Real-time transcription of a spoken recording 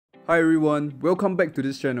Hi everyone, welcome back to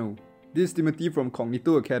this channel. This is Timothy from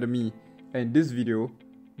Cognito Academy, and in this video,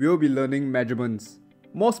 we will be learning measurements,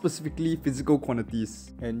 more specifically physical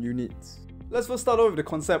quantities and units. Let's first start off with the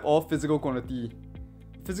concept of physical quantity.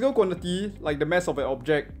 Physical quantity, like the mass of an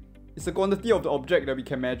object, is the quantity of the object that we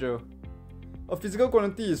can measure. A physical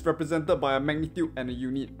quantity is represented by a magnitude and a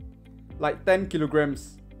unit, like 10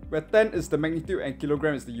 kilograms, where 10 is the magnitude and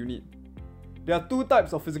kilogram is the unit. There are two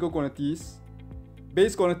types of physical quantities: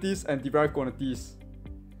 base quantities and derived quantities.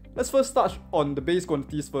 Let's first touch on the base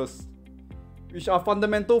quantities first, which are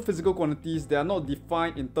fundamental physical quantities that are not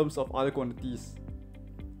defined in terms of other quantities.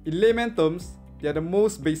 In layman terms, they are the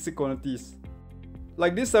most basic quantities.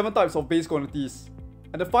 Like these 7 types of base quantities,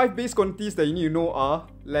 and the 5 base quantities that you need to know are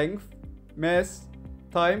length, mass,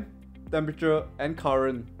 time, temperature, and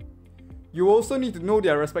current. You also need to know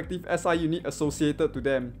their respective SI unit associated to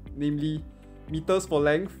them, namely meters for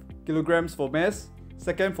length, kilograms for mass,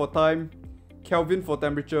 second for time, Kelvin for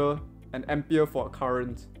temperature, and ampere for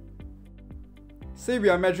current. Say we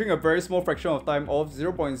are measuring a very small fraction of time of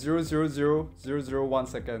 0.000001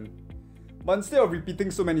 second. But instead of repeating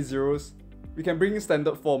so many zeros, we can bring in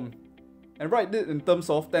standard form and write it in terms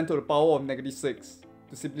of 10 to the power of -6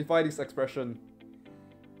 to simplify this expression.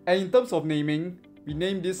 And in terms of naming, we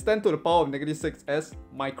name this 10 to the power of -6 as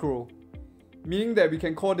micro, meaning that we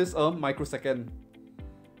can call this a microsecond.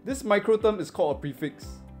 This micro term is called a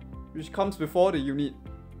prefix, which comes before the unit.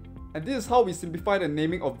 And this is how we simplify the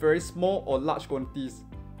naming of very small or large quantities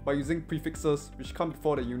by using prefixes which come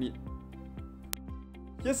before the unit.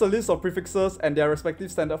 Here's a list of prefixes and their respective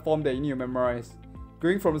standard form that you need to memorize,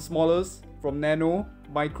 going from the smallest, from nano,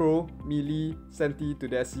 micro, milli, centi to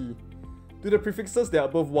deci, to the prefixes that are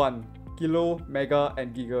above 1, kilo, mega,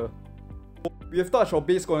 and giga. We have touched on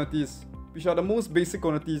base quantities, which are the most basic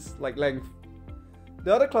quantities like length.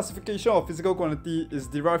 The other classification of physical quantity is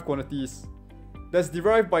derived quantities, that's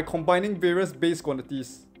derived by combining various base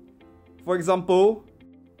quantities. For example,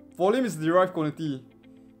 volume is a derived quantity,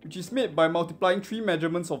 which is made by multiplying 3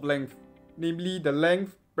 measurements of length, namely the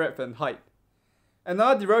length, breadth, and height.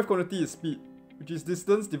 Another derived quantity is speed, which is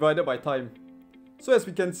distance divided by time. So as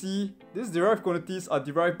we can see, these derived quantities are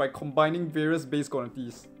derived by combining various base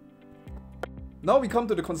quantities. Now we come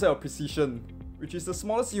to the concept of precision, which is the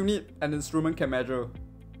smallest unit an instrument can measure.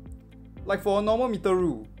 Like for a normal meter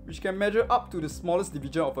rule, which can measure up to the smallest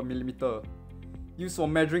division of a millimeter, used for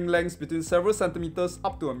measuring lengths between several centimeters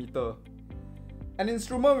up to a meter. An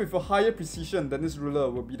instrument with a higher precision than this ruler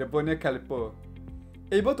will be the vernier caliper,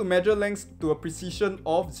 able to measure lengths to a precision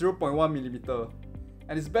of 0.1 millimeter,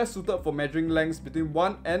 and is best suited for measuring lengths between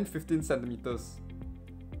 1 and 15 centimeters.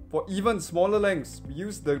 For even smaller lengths, we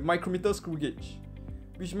use the micrometer screw gauge,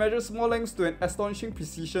 which measures small lengths to an astonishing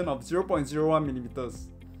precision of 0.01 millimeters,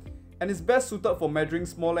 and is best suited for measuring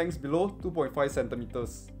small lengths below 2.5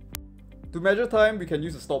 centimeters. To measure time, we can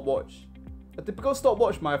use a stopwatch. A typical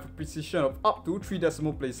stopwatch might have a precision of up to 3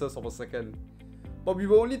 decimal places of a second, but we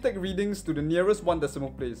will only take readings to the nearest 1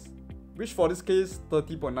 decimal place, which for this case,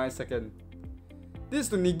 30.9 seconds. This is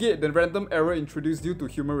to negate the random error introduced due to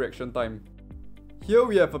human reaction time. Here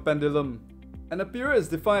we have a pendulum, and a period is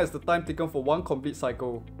defined as the time taken for one complete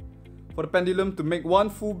cycle, for the pendulum to make one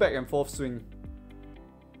full back and forth swing.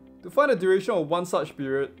 To find the duration of one such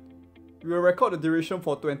period, we will record the duration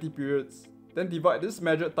for 20 periods, then divide this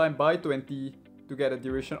measured time by 20 to get the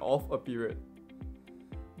duration of a period.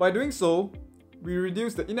 By doing so, we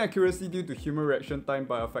reduce the inaccuracy due to human reaction time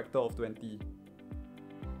by a factor of 20.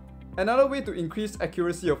 Another way to increase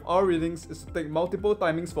accuracy of our readings is to take multiple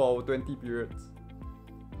timings for our 20 periods,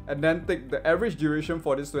 and then take the average duration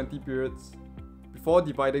for these 20 periods before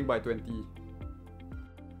dividing by 20.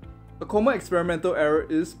 A common experimental error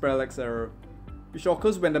is parallax error, which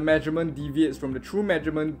occurs when the measurement deviates from the true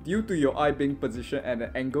measurement due to your eye being positioned at an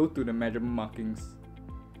angle to the measurement markings.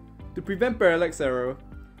 To prevent parallax error,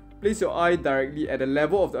 place your eye directly at the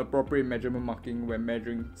level of the appropriate measurement marking when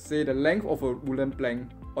measuring, say, the length of a woolen plank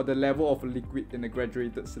or the level of a liquid in a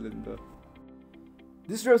graduated cylinder.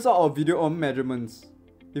 This wraps up our video on measurements.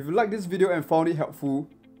 If you liked this video and found it helpful,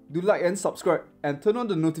 do like and subscribe and turn on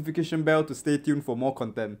the notification bell to stay tuned for more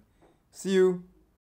content. See you!